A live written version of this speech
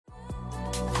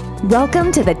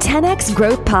Welcome to the 10X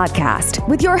Growth Podcast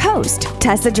with your host,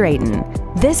 Tessa Drayton.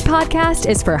 This podcast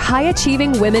is for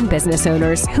high-achieving women business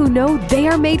owners who know they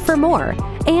are made for more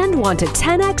and want to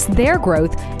 10X their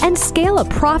growth and scale a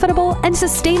profitable and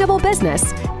sustainable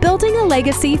business, building a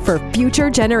legacy for future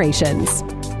generations.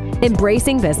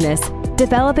 Embracing business,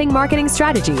 developing marketing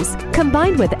strategies,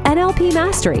 combined with NLP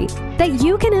mastery that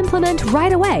you can implement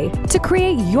right away to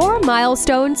create your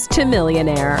milestones to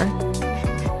millionaire.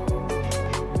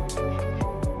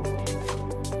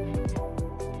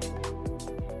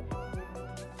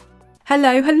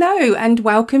 Hello, and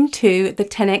welcome to the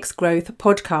 10X Growth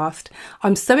Podcast.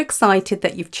 I'm so excited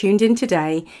that you've tuned in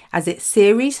today as it's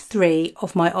Series 3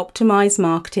 of my Optimized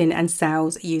Marketing and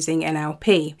Sales using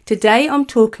NLP. Today I'm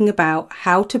talking about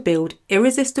how to build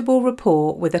irresistible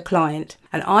rapport with a client.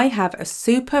 And I have a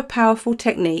super powerful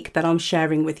technique that I'm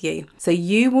sharing with you. So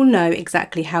you will know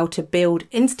exactly how to build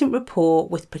instant rapport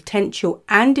with potential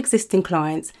and existing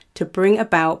clients to bring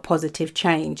about positive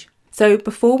change. So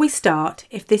before we start,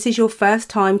 if this is your first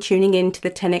time tuning in to the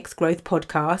 10X Growth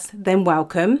Podcast, then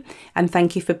welcome and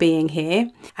thank you for being here.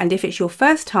 And if it's your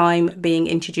first time being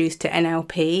introduced to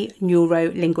NLP,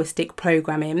 Neuro-Linguistic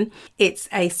Programming, it's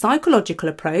a psychological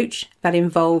approach that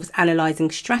involves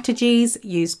analysing strategies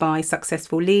used by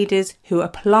successful leaders who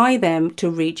apply them to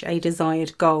reach a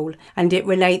desired goal. And it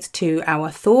relates to our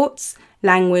thoughts,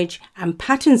 language, and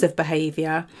patterns of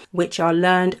behaviour, which are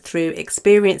learned through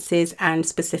experiences and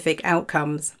specific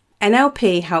outcomes.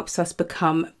 NLP helps us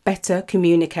become better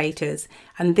communicators,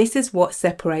 and this is what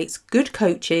separates good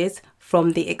coaches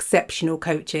from the exceptional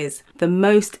coaches. The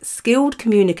most skilled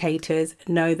communicators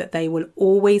know that they will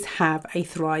always have a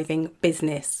thriving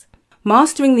business.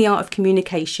 Mastering the art of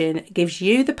communication gives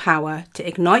you the power to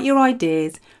ignite your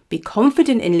ideas, be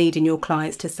confident in leading your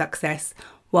clients to success,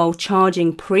 while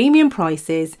charging premium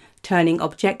prices, turning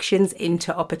objections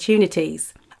into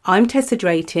opportunities. I'm Tessa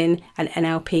Drayton, an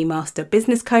NLP Master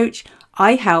Business Coach.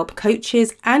 I help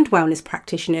coaches and wellness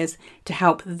practitioners to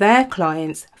help their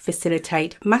clients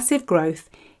facilitate massive growth,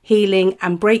 healing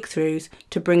and breakthroughs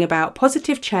to bring about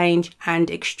positive change and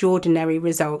extraordinary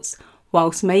results,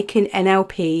 whilst making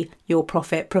NLP your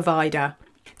profit provider.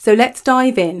 So let's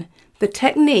dive in. The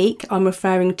technique I'm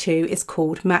referring to is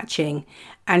called matching,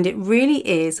 and it really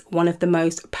is one of the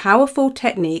most powerful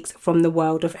techniques from the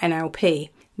world of NLP.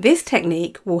 This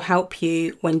technique will help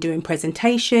you when doing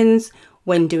presentations,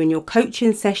 when doing your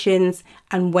coaching sessions,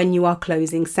 and when you are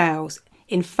closing sales.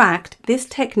 In fact, this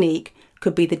technique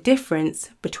could be the difference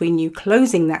between you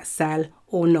closing that sale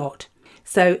or not.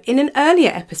 So in an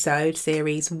earlier episode,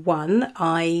 Series 1,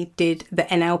 I did the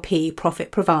NLP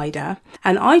Profit Provider,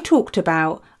 and I talked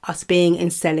about us being in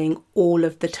selling all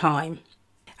of the time.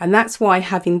 And that's why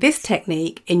having this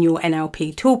technique in your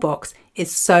NLP toolbox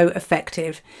is so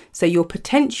effective. So your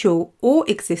potential or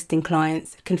existing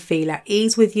clients can feel at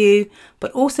ease with you,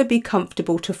 but also be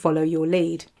comfortable to follow your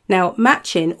lead. Now,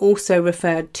 matching, also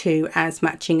referred to as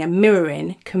matching and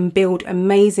mirroring, can build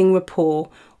amazing rapport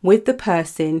with the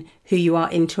person who you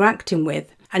are interacting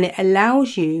with, and it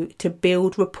allows you to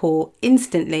build rapport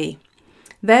instantly.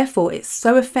 Therefore, it's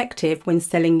so effective when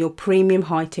selling your premium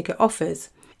high-ticket offers.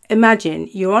 Imagine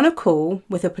you're on a call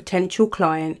with a potential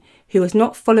client who has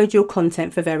not followed your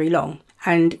content for very long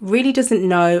and really doesn't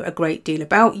know a great deal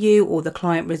about you or the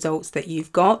client results that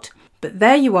you've got. But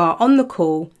there you are on the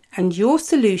call, and your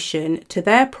solution to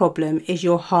their problem is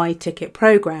your high-ticket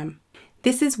program.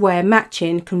 This is where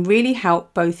matching can really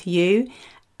help both you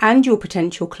and your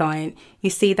potential client.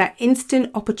 You see, that instant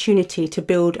opportunity to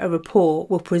build a rapport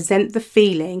will present the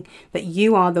feeling that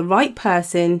you are the right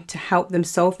person to help them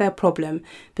solve their problem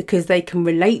because they can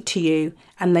relate to you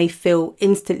and they feel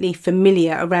instantly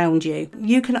familiar around you.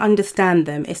 You can understand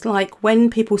them. It's like when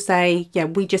people say, yeah,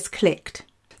 we just clicked.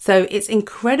 So it's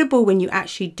incredible when you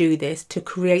actually do this to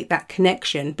create that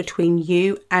connection between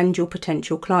you and your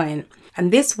potential client.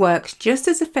 And this works just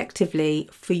as effectively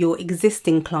for your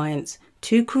existing clients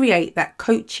to create that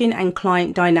coaching and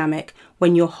client dynamic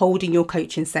when you're holding your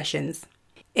coaching sessions.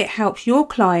 It helps your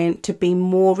client to be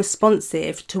more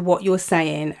responsive to what you're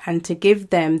saying and to give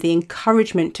them the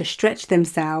encouragement to stretch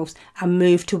themselves and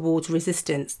move towards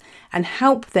resistance and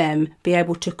help them be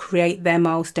able to create their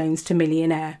milestones to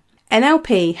millionaire.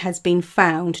 NLP has been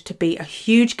found to be a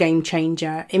huge game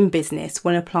changer in business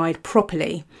when applied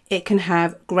properly. It can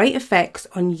have great effects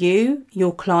on you,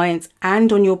 your clients,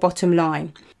 and on your bottom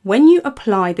line. When you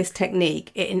apply this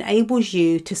technique, it enables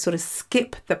you to sort of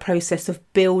skip the process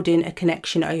of building a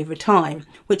connection over time,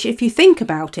 which, if you think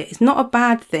about it, is not a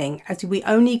bad thing, as we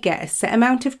only get a set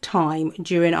amount of time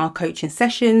during our coaching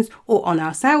sessions or on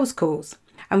our sales calls.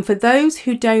 And for those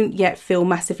who don't yet feel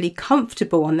massively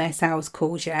comfortable on their sales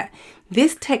calls yet,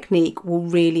 this technique will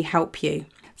really help you.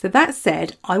 So that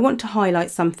said, I want to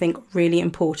highlight something really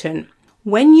important.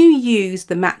 When you use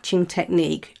the matching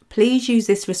technique, please use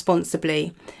this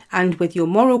responsibly and with your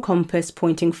moral compass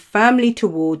pointing firmly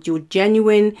toward your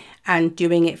genuine and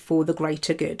doing it for the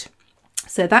greater good.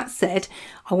 So that said,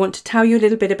 I want to tell you a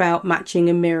little bit about matching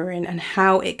and mirroring and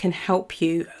how it can help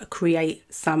you create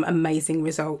some amazing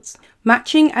results.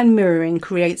 Matching and mirroring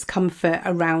creates comfort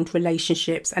around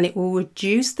relationships and it will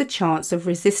reduce the chance of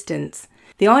resistance.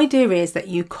 The idea is that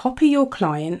you copy your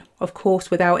client, of course,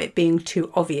 without it being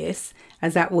too obvious,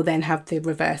 as that will then have the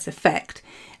reverse effect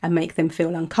and make them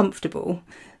feel uncomfortable.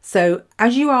 So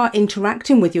as you are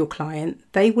interacting with your client,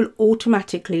 they will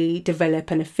automatically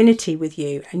develop an affinity with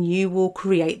you and you will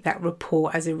create that rapport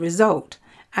as a result.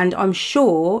 And I'm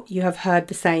sure you have heard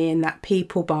the saying that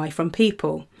people buy from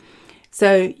people.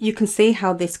 So you can see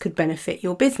how this could benefit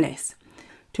your business.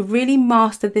 To really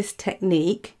master this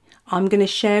technique, I'm going to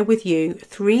share with you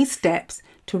 3 steps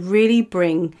to really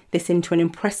bring this into an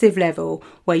impressive level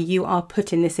where you are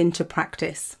putting this into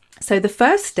practice. So the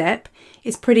first step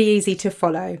is pretty easy to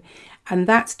follow, and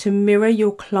that's to mirror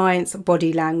your client's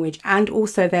body language and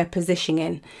also their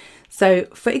positioning. So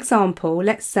for example,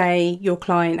 let's say your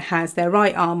client has their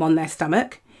right arm on their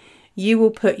stomach. You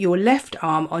will put your left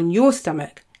arm on your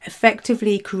stomach,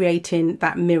 effectively creating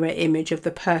that mirror image of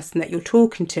the person that you're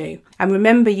talking to. And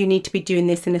remember, you need to be doing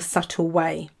this in a subtle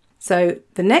way. So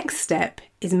the next step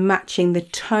is matching the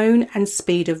tone and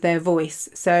speed of their voice.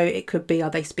 So it could be,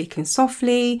 are they speaking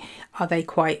softly? Are they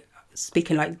quite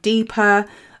speaking like deeper?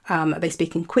 Are they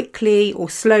speaking quickly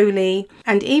or slowly?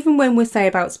 And even when we say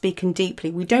about speaking deeply,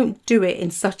 we don't do it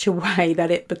in such a way that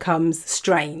it becomes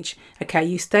strange. Okay,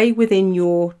 you stay within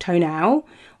your tonale,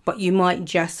 but you might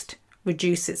just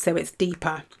reduce it so it's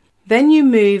deeper. Then you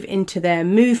move into their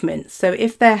movements. So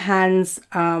if their hands,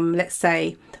 let's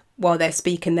say, while they're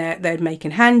speaking, they're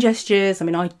making hand gestures. I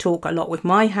mean, I talk a lot with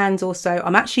my hands also.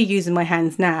 I'm actually using my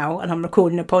hands now and I'm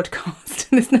recording a podcast.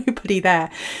 There's nobody there.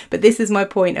 But this is my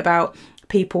point about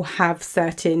people have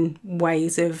certain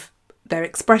ways of their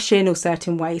expression or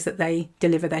certain ways that they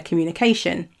deliver their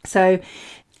communication. So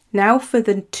now for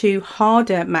the 2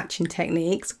 harder matching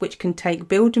techniques, which can take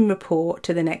building rapport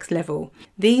to the next level.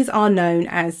 These are known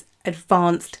as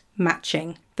advanced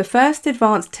matching. The first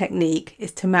advanced technique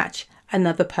is to match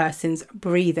another person's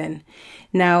breathing.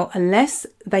 Now, unless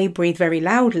they breathe very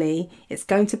loudly, it's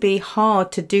going to be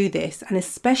hard to do this, and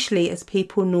especially as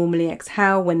people normally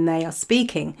exhale when they are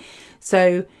speaking.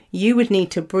 So you would need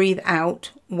to breathe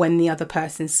out when the other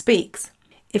person speaks.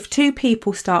 If 2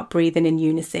 people start breathing in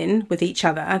unison with each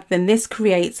other, then this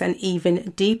creates an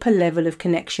even deeper level of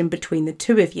connection between the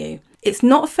 2 of you. It's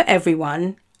not for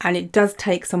everyone, and it does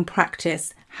take some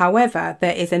practice. However,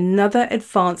 there is another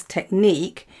advanced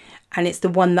technique, and it's the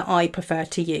one that I prefer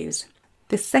to use.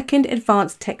 The second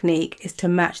advanced technique is to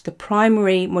match the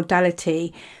primary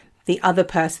modality the other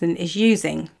person is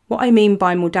using. What I mean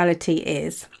by modality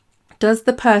is, does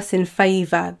the person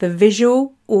favour the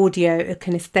visual, audio, or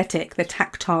kinesthetic, the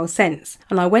tactile sense?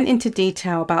 And I went into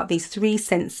detail about these 3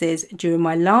 senses during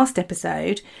my last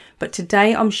episode, but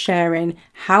today I'm sharing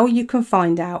how you can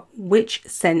find out which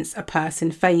sense a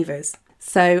person favours.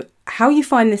 So how you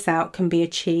find this out can be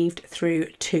achieved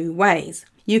through 2 ways.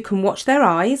 You can watch their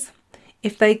eyes.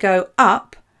 If they go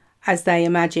up, as they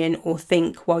imagine or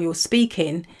think while you're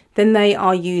speaking, then they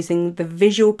are using the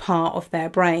visual part of their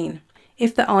brain.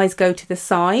 If the eyes go to the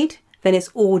side, then it's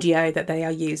audio that they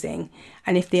are using.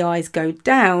 And if the eyes go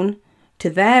down to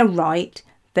their right,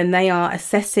 then they are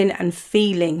assessing and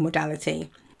feeling modality.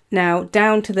 Now,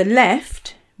 down to the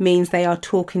left means they are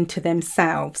talking to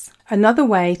themselves. Another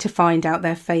way to find out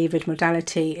their favoured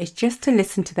modality is just to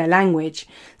listen to their language.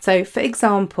 So, for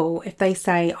example, if they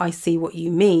say, I see what you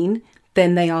mean,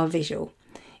 then they are visual.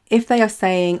 If they are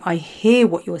saying, I hear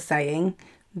what you're saying,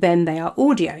 then they are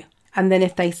audio. And then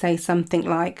if they say something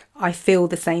like, I feel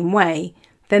the same way,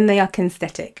 then they are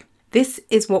kinesthetic. This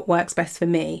is what works best for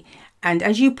me. And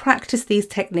as you practice these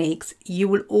techniques, you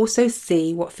will also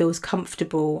see what feels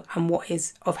comfortable and what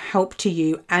is of help to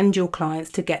you and your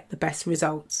clients to get the best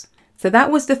results. So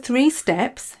that was the 3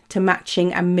 steps to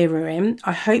matching and mirroring.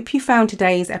 I hope you found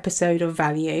today's episode of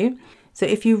value. So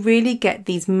if you really get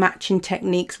these matching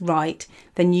techniques right,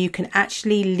 then you can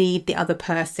actually lead the other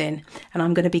person. And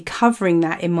I'm going to be covering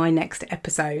that in my next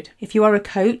episode. If you are a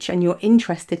coach and you're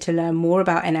interested to learn more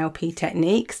about NLP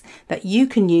techniques that you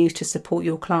can use to support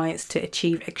your clients to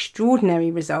achieve extraordinary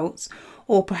results,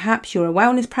 or perhaps you're a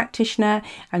wellness practitioner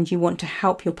and you want to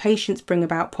help your patients bring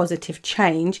about positive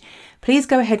change, please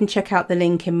go ahead and check out the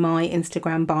link in my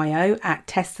Instagram bio at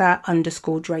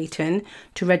Tessa_Drayton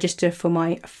to register for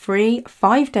my free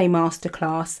 5-day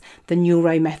masterclass, The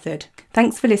Neuro Method.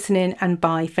 Thanks for listening, and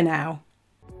bye for now.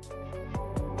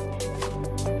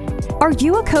 Are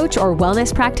you a coach or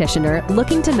wellness practitioner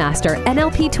looking to master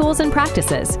NLP tools and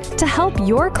practices to help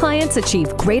your clients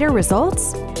achieve greater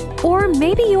results? Or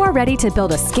maybe you are ready to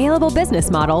build a scalable business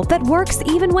model that works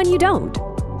even when you don't.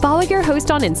 Follow your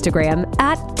host on Instagram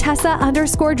at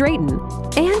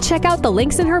Tessa_Drayton and check out the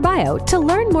links in her bio to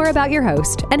learn more about your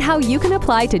host and how you can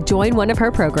apply to join one of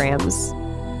her programs.